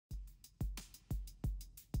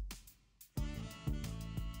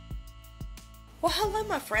Well, hello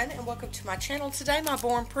my friend, and welcome to my channel. Today my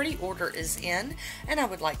Born Pretty order is in, and I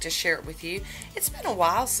would like to share it with you. It's been a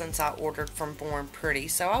while since I ordered from Born Pretty,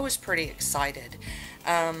 so I was pretty excited.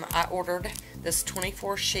 I ordered this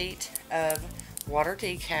 24 sheet of water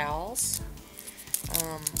decals.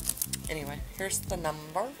 Anyway, here's the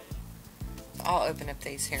number. I'll open up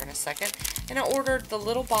these here in a second. And I ordered the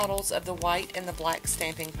little bottles of the white and the black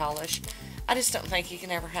stamping polish. I just don't think you can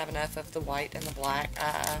ever have enough of the white and the black.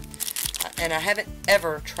 And I haven't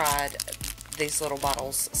ever tried these little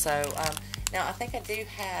bottles. So now I think I do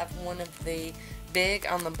have one of the big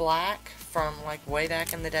on the black from like way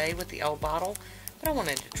back in the day with the old bottle, but I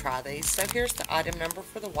wanted to try these. So here's the item number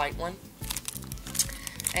for the white one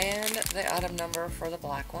and the item number for the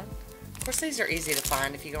black one. Of course, these are easy to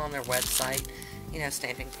find if you go on their website, you know,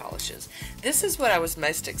 stamping polishes. This is what I was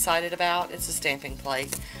most excited about. It's a stamping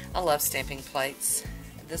plate. I love stamping plates.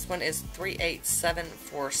 This one is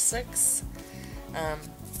 38746,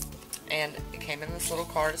 and it came in this little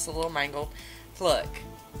card. It's a little mangled. Look,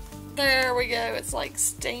 there we go. It's like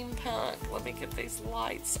steampunk. Let me get these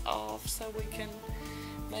lights off so we can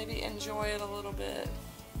maybe enjoy it a little bit.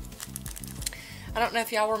 I don't know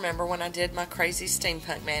if y'all remember when I did my crazy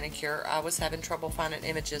steampunk manicure, I was having trouble finding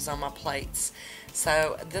images on my plates.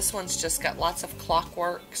 So this one's just got lots of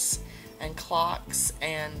clockworks and clocks,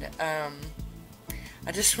 and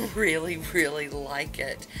I just really like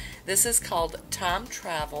it. This is called Time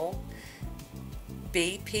Travel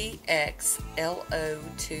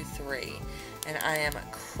BPXLO23, and I am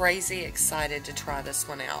crazy excited to try this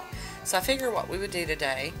one out. So I figure what we would do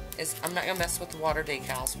today is, I'm not going to mess with the water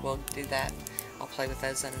decals. We'll do that. I'll play with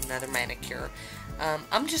those in another manicure.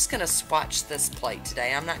 I'm just going to swatch this plate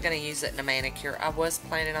today. I'm not going to use it in a manicure. I was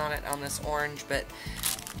planning on it on this orange, but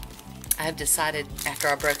I have decided after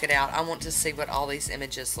I broke it out, I want to see what all these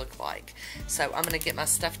images look like. So I'm going to get my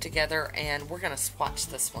stuff together and we're going to swatch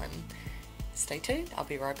this one. Stay tuned. I'll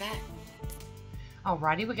be right back.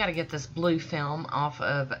 Alrighty, we got to get this blue film off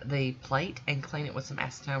of the plate and clean it with some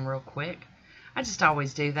acetone real quick. I just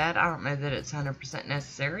always do that. I don't know that it's 100%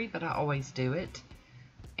 necessary, but I always do it.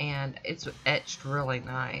 And it's etched really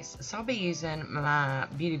nice. So I'll be using my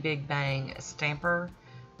Beauty Big Bang stamper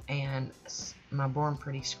and my Born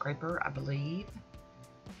Pretty scraper, I believe,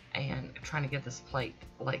 and trying to get this plate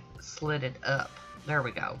like slitted up. There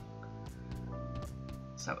we go.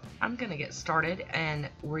 So I'm gonna get started, and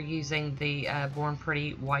we're using the Born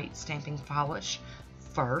Pretty white stamping polish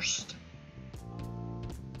first,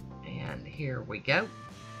 and here we go.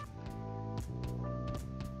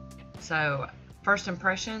 So first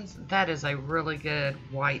impressions, that is a really good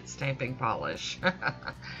white stamping polish.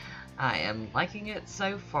 I am liking it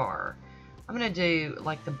so far. I'm going to do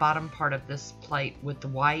like the bottom part of this plate with the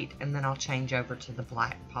white, and then I'll change over to the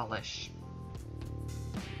black polish.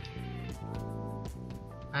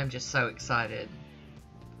 I'm just so excited.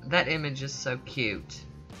 That image is so cute.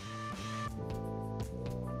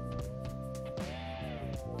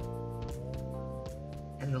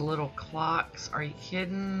 And the little clocks, are you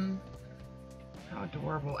kidding? How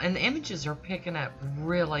adorable. And the images are picking up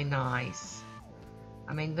really nice.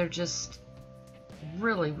 I mean, they're just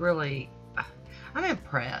really, I'm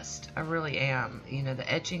impressed. I really am. You know,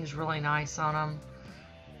 the etching's really nice on them.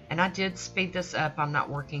 And I did speed this up. I'm not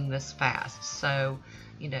working this fast. So,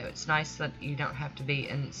 you know, it's nice that you don't have to be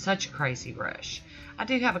in such a crazy rush. I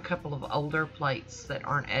do have a couple of older plates that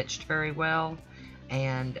aren't etched very well.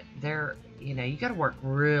 And they're, you know, you got to work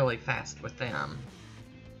really fast with them.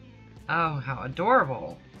 Oh, how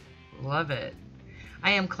adorable. Love it.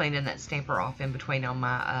 I am cleaning that stamper off in between on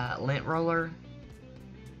my lint roller.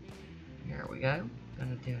 Here we go.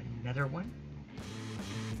 Gonna do another one.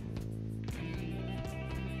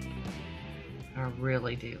 I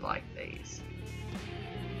really do like these.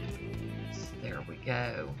 So there we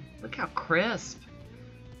go. Look how crisp.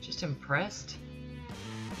 Just impressed.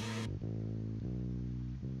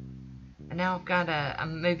 And now I've got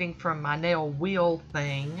I'm moving from my nail wheel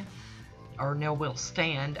thing, or nail wheel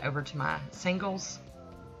stand, over to my singles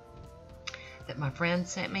that my friend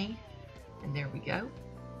sent me, and there we go.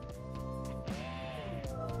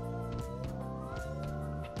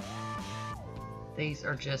 These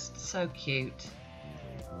are just so cute,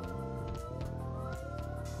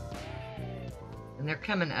 and they're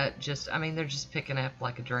coming up just, I mean, they're just picking up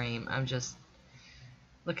like a dream. I'm just,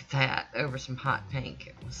 look at that, over some hot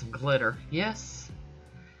pink with some glitter. Yes.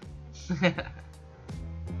 And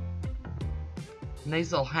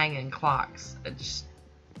these little hanging clocks, it just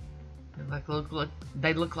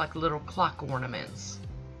they look like little clock ornaments.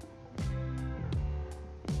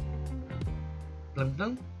 Boom,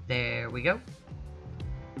 boom. There we go.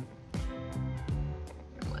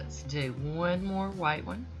 Let's do one more white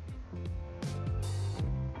one.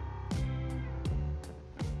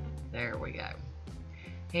 There we go.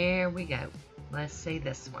 Here we go. Let's see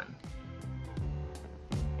this one.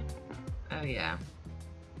 Oh yeah.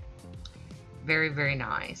 Very, very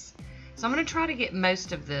nice. So I'm going to try to get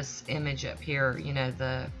most of this image up here, you know,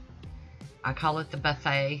 I call it the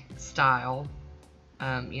buffet style,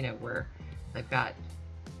 you know, where they've got,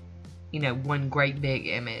 you know, one great big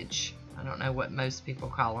image. I don't know what most people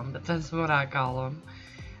call them, but that's what I call them.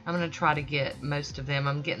 I'm going to try to get most of them.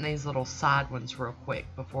 I'm getting these little side ones real quick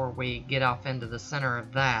before we get off into the center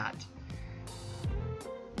of that.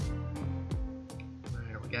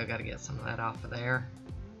 There we go. Got to get some of that off of there.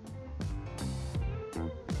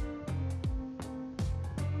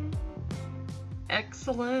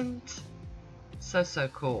 Excellent. So, so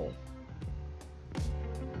cool.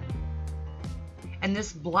 And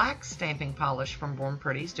this black stamping polish from Born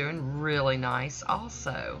Pretty is doing really nice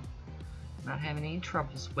also. Not having any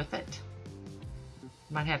troubles with it.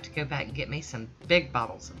 Might have to go back and get me some big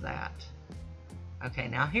bottles of that. Okay,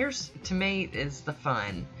 now here's, to me, is the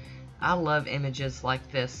fun. I love images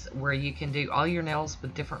like this where you can do all your nails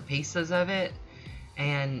with different pieces of it,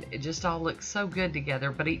 and it just all looks so good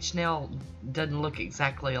together, but each nail doesn't look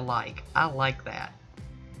exactly alike. I like that.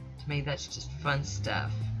 To me, that's just fun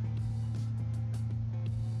stuff.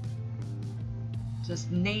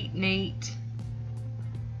 Just neat, neat.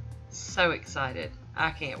 So excited.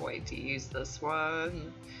 I can't wait to use this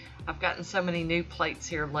one. I've gotten so many new plates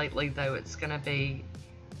here lately, though. It's going to be,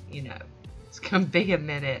 you know, it's going to be a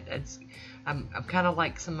minute. I'm kind of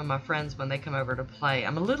like some of my friends when they come over to play.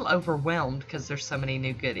 I'm a little overwhelmed because there's so many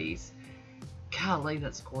new goodies. Golly,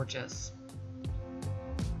 that's gorgeous.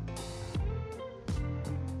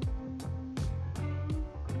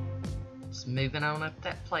 Just moving on up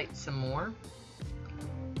that plate some more.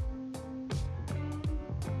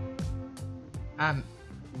 I'm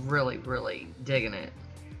really, really digging it.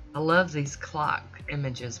 I love these clock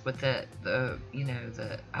images with it's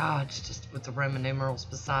just with the Roman numerals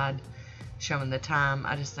beside showing the time.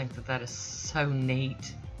 I just think that is so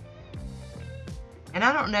neat. And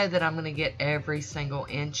I don't know that I'm going to get every single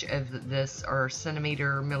inch of this or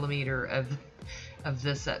centimeter or millimeter of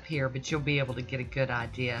this up here, but you'll be able to get a good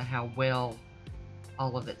idea how well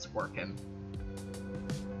all of it's working.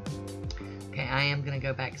 Okay, I am going to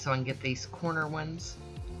go back so I can get these corner ones.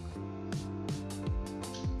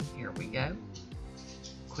 Here we go.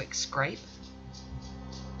 Quick scrape.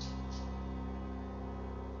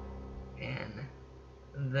 And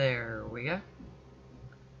there we go.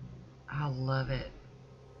 I love it.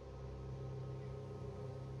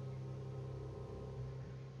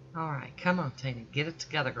 Alright, come on, Tina. Get it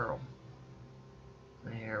together, girl.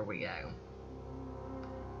 There we go.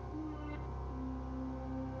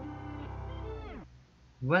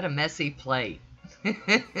 What a messy plate.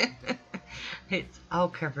 It's all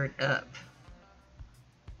covered up.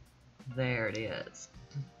 There it is.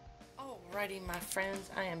 Alrighty, my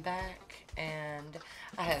friends, I am back, and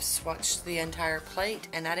I have swatched the entire plate,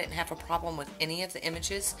 and I didn't have a problem with any of the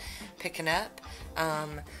images picking up.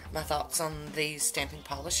 My thoughts on these stamping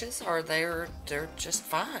polishes are they're just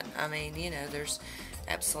fine. I mean, you know, there's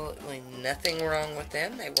absolutely nothing wrong with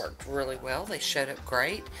them. They worked really well. They showed up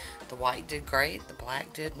great. The white did great. The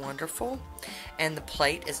black did wonderful. And the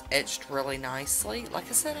plate is etched really nicely. Like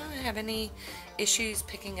I said, I don't have any issues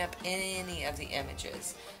picking up any of the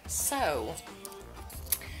images. So,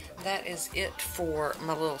 that is it for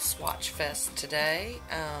my little swatch fest today.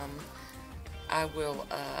 I will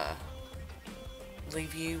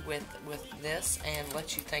leave you with this and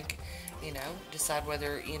let you think, you know, decide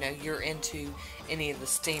whether, you know, you're into any of the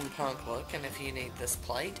steampunk look, and if you need this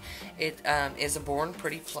plate. It is a Born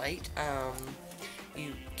Pretty plate.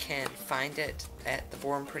 You can find it at the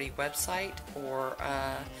Born Pretty website, or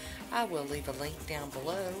I will leave a link down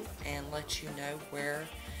below and let you know where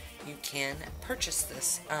you can purchase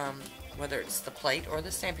this, whether it's the plate or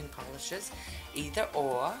the stamping polishes, either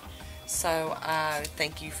or. So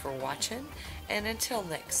thank you for watching, and until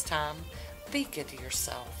next time, be good to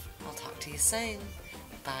yourself. I'll talk to you soon.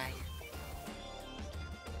 Bye.